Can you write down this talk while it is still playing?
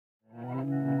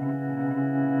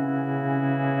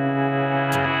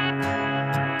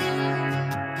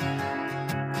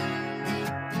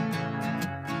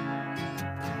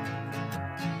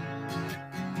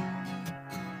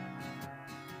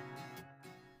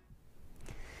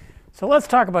So let's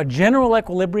talk about general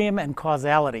equilibrium and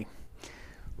causality.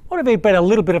 Motivate by a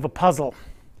little bit of a puzzle.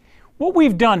 What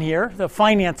we've done here, the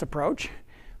finance approach,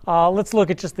 let's look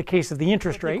at just the case of the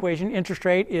interest rate equation. Interest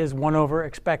rate is 1 over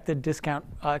expected discount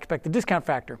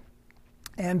factor.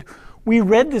 And we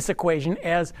read this equation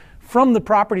as from the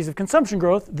properties of consumption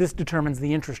growth, this determines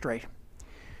the interest rate.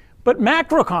 But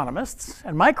macroeconomists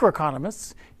and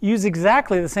microeconomists use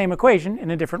exactly the same equation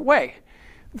in a different way.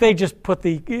 They just put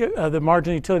the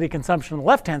marginal utility consumption on the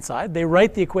left-hand side. They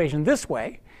write the equation this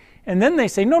way. And then they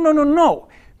say, no, no, no, no.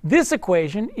 This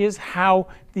equation is how,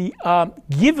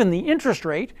 given the interest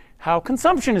rate, how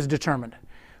consumption is determined.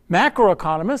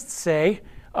 Macroeconomists say,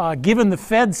 given the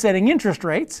Fed setting interest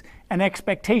rates and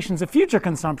expectations of future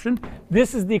consumption,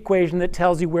 this is the equation that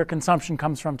tells you where consumption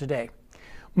comes from today.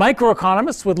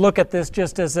 Microeconomists would look at this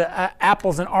just as an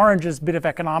apples and oranges bit of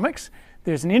economics.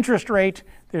 There's an interest rate,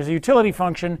 there's a utility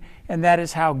function, and that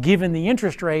is how, given the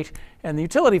interest rate and the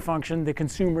utility function, the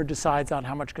consumer decides on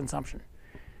how much consumption.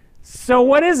 So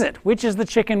what is it? Which is the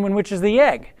chicken and which is the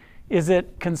egg? Is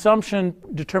it consumption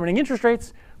determining interest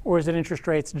rates, or is it interest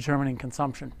rates determining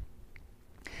consumption?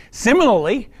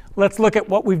 Similarly, let's look at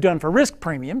what we've done for risk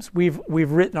premiums. We've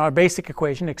written our basic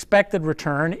equation. Expected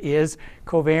return is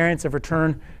covariance of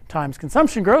return times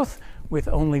consumption growth, with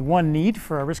only one need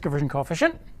for a risk aversion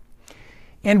coefficient.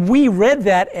 And we read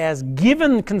that as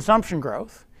given consumption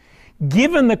growth,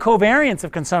 given the covariance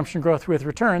of consumption growth with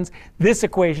returns, this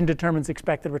equation determines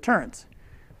expected returns.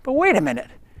 But wait a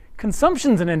minute.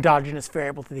 Consumption's an endogenous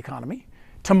variable to the economy.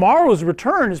 Tomorrow's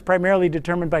return is primarily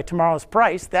determined by tomorrow's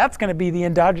price. That's going to be the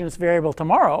endogenous variable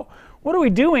tomorrow. What are we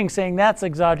doing saying that's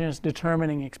exogenous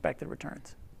determining expected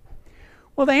returns?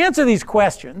 Well, to answer these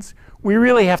questions, we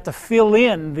really have to fill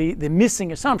in the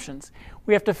missing assumptions.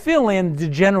 We have to fill in the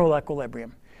general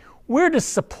equilibrium. Where does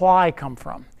supply come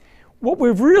from? What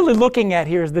we're really looking at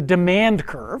here is the demand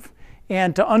curve.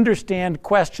 And to understand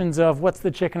questions of what's the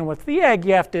chicken and what's the egg,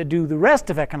 you have to do the rest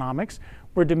of economics,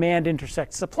 where demand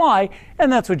intersects supply,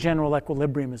 and that's what general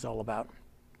equilibrium is all about.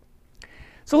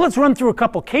 So let's run through a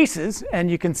couple cases, and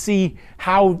you can see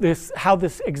how this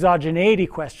exogeneity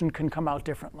question can come out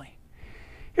differently.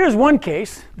 Here's one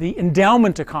case, the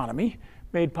endowment economy,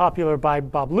 made popular by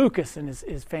Bob Lucas in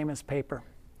his famous paper.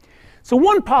 So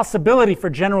one possibility for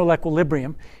general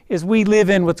equilibrium is we live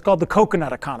in what's called the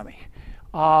coconut economy.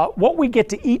 What we get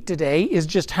to eat today is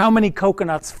just how many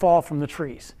coconuts fall from the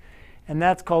trees. And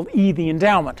that's called E, the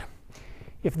endowment.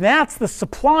 If that's the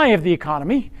supply of the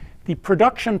economy, the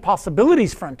production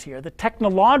possibilities frontier, the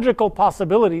technological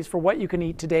possibilities for what you can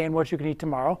eat today and what you can eat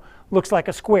tomorrow, looks like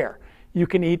a square. You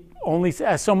can eat only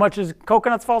so much as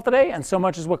coconuts fall today and so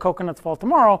much as what coconuts fall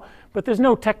tomorrow, but there's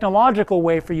no technological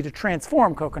way for you to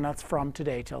transform coconuts from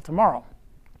today till tomorrow.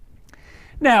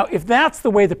 Now, if that's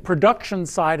the way the production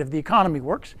side of the economy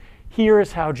works, here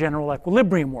is how general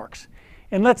equilibrium works.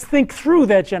 And let's think through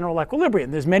that general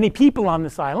equilibrium. There's many people on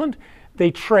this island.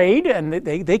 They trade, and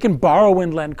they can borrow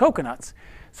and lend coconuts.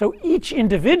 So each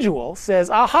individual says,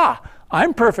 aha,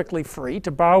 I'm perfectly free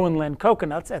to borrow and lend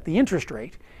coconuts at the interest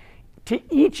rate. To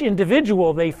each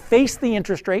individual, they face the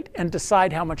interest rate and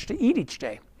decide how much to eat each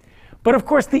day. But of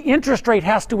course, the interest rate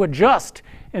has to adjust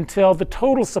until the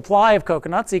total supply of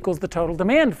coconuts equals the total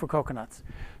demand for coconuts.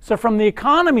 So from the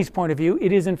economy's point of view,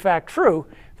 it is in fact true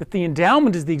that the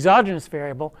endowment is the exogenous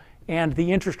variable and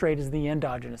the interest rate is the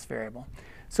endogenous variable.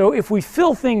 So if we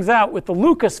fill things out with the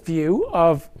Lucas view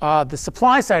of the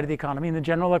supply side of the economy and the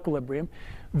general equilibrium,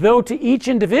 though to each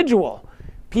individual,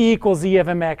 P equals E of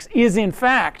mx is in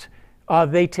fact,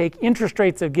 they take interest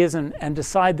rates of given and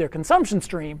decide their consumption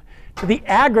stream, to the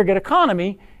aggregate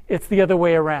economy, it's the other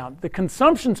way around. The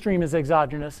consumption stream is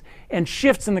exogenous, and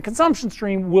shifts in the consumption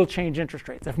stream will change interest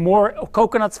rates. If more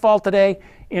coconuts fall today,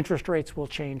 interest rates will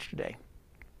change today.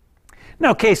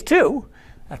 Now, case two,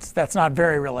 that's not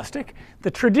very realistic.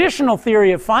 The traditional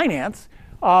theory of finance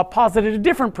posited a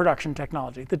different production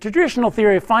technology. The traditional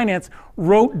theory of finance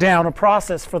wrote down a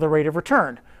process for the rate of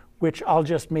return, which I'll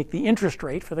just make the interest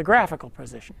rate for the graphical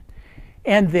position.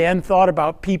 And then thought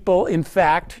about people, in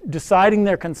fact, deciding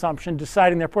their consumption,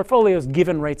 deciding their portfolios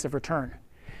given rates of return.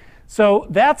 So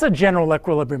that's a general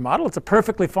equilibrium model. It's a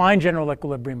perfectly fine general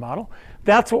equilibrium model.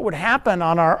 That's what would happen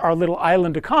on our little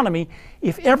island economy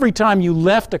if every time you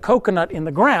left a coconut in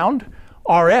the ground,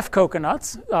 RF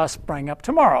coconuts sprang up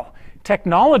tomorrow.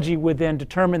 Technology would then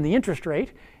determine the interest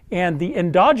rate, and the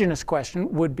endogenous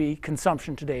question would be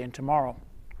consumption today and tomorrow.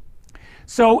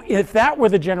 So if that were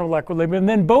the general equilibrium,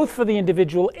 then both for the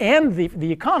individual and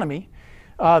the economy,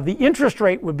 the interest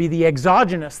rate would be the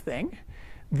exogenous thing.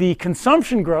 The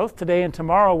consumption growth today and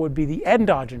tomorrow would be the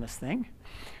endogenous thing.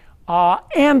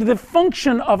 And the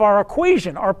function of our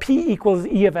equation, our P equals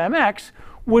E of mx,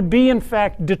 would be in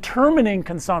fact determining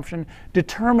consumption,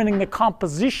 determining the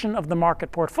composition of the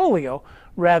market portfolio,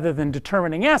 rather than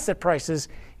determining asset prices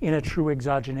in a true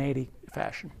exogeneity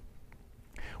fashion.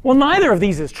 Well, neither of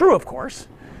these is true, of course.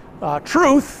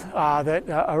 Truth,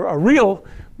 a real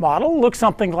model, looks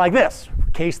something like this.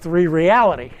 Case 3,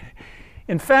 reality.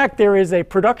 In fact, there is a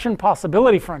production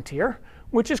possibility frontier,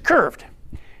 which is curved.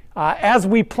 As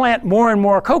we plant more and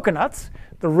more coconuts,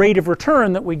 the rate of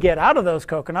return that we get out of those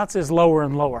coconuts is lower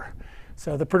and lower.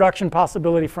 So the production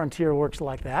possibility frontier works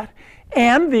like that.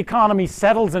 And the economy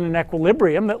settles in an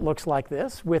equilibrium that looks like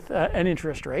this with an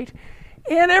interest rate.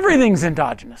 And everything's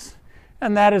endogenous.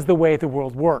 And that is the way the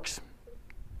world works.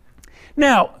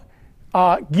 Now,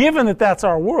 given that that's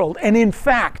our world, and in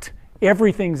fact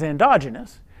everything's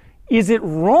endogenous, is it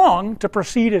wrong to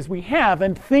proceed as we have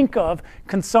and think of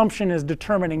consumption as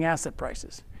determining asset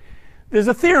prices? There's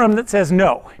a theorem that says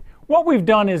no. What we've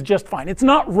done is just fine. It's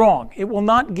not wrong. It will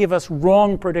not give us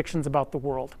wrong predictions about the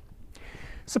world.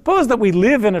 Suppose that we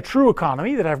live in a true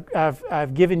economy that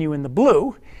I've given you in the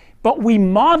blue, but we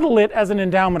model it as an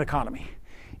endowment economy.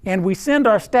 And we send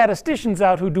our statisticians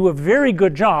out who do a very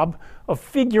good job of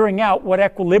figuring out what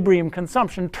equilibrium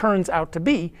consumption turns out to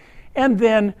be, and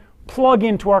then plug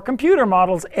into our computer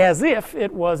models as if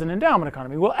it was an endowment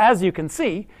economy. Well, as you can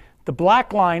see, the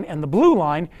black line and the blue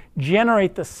line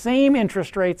generate the same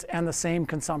interest rates and the same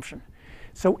consumption.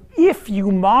 So if you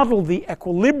model the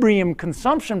equilibrium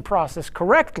consumption process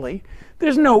correctly,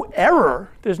 there's no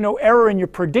error. There's no error in your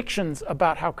predictions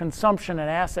about how consumption and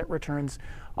asset returns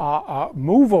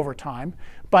move over time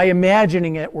by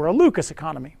imagining it were a Lucas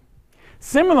economy.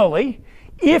 Similarly,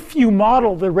 if you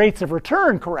model the rates of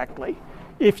return correctly,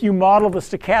 if you model the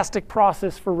stochastic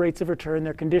process for rates of return,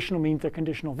 their conditional means, their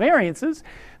conditional variances,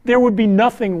 there would be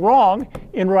nothing wrong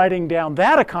in writing down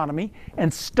that economy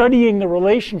and studying the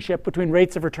relationship between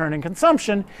rates of return and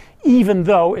consumption, even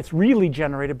though it's really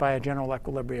generated by a general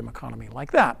equilibrium economy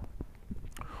like that.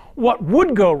 What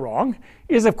would go wrong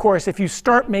is, of course, if you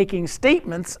start making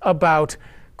statements about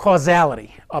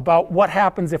causality, about what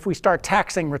happens if we start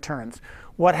taxing returns,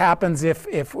 what happens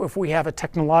if we have a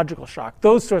technological shock.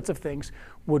 Those sorts of things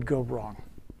would go wrong.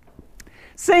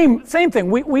 Same thing.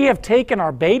 We have taken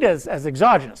our betas as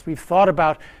exogenous. We've thought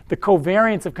about the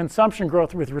covariance of consumption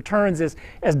growth with returns as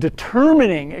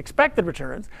determining expected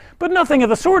returns, but nothing of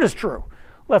the sort is true.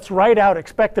 Let's write out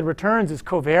expected returns as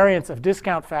covariance of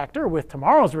discount factor with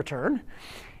tomorrow's return.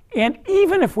 And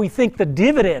even if we think the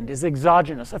dividend is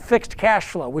exogenous, a fixed cash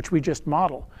flow, which we just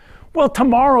model, well,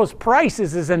 tomorrow's price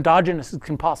is as endogenous as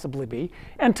can possibly be,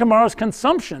 and tomorrow's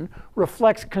consumption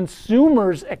reflects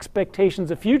consumers' expectations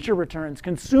of future returns,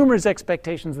 consumers'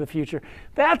 expectations of the future.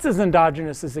 That's as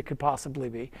endogenous as it could possibly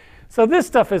be. So this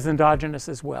stuff is endogenous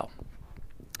as well.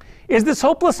 Is this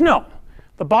hopeless? No.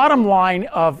 The bottom line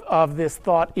of this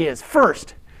thought is,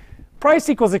 first, price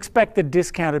equals expected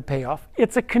discounted payoff.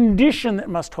 It's a condition that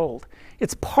must hold.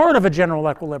 It's part of a general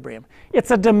equilibrium. It's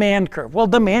a demand curve. Well,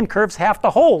 demand curves have to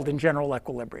hold in general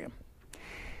equilibrium.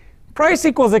 Price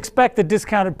equals expected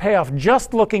discounted payoff,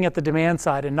 just looking at the demand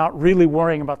side and not really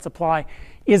worrying about supply,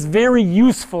 is very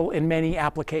useful in many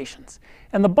applications.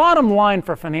 And the bottom line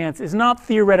for finance is not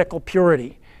theoretical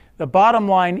purity. The bottom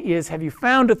line is, have you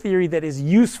found a theory that is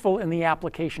useful in the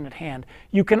application at hand?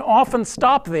 You can often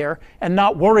stop there and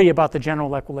not worry about the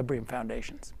general equilibrium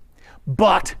foundations.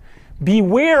 But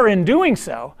beware in doing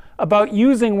so about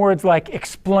using words like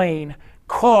explain,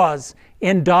 cause,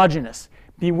 endogenous.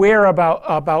 Beware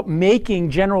about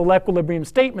making general equilibrium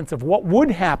statements of what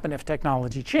would happen if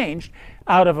technology changed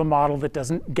out of a model that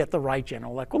doesn't get the right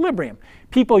general equilibrium.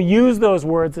 People use those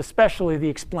words, especially the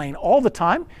explain, all the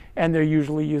time, and they're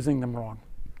usually using them wrong.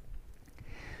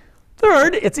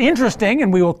 Third, it's interesting,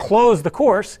 and we will close the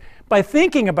course by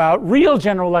thinking about real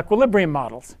general equilibrium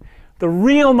models. The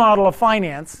real model of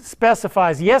finance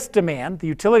specifies, yes, demand, the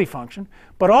utility function,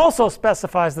 but also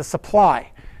specifies the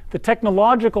supply, the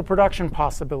technological production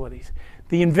possibilities,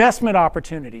 the investment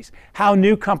opportunities, how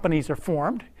new companies are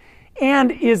formed,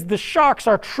 and is the shocks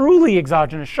are truly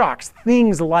exogenous shocks,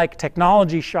 things like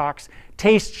technology shocks,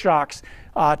 taste shocks,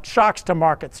 shocks to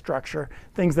market structure,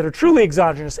 things that are truly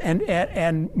exogenous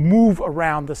and move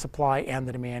around the supply and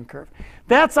the demand curve.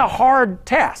 That's a hard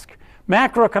task.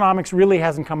 Macroeconomics really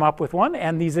hasn't come up with one,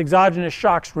 and these exogenous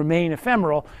shocks remain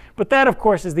ephemeral. But that, of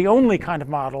course, is the only kind of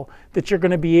model that you're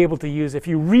going to be able to use if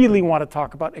you really want to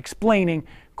talk about explaining,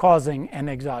 causing, and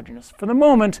exogenous. For the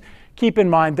moment, keep in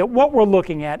mind that what we're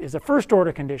looking at is a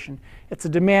first-order condition. It's a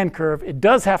demand curve. It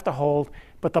does have to hold,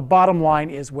 but the bottom line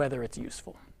is whether it's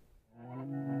useful.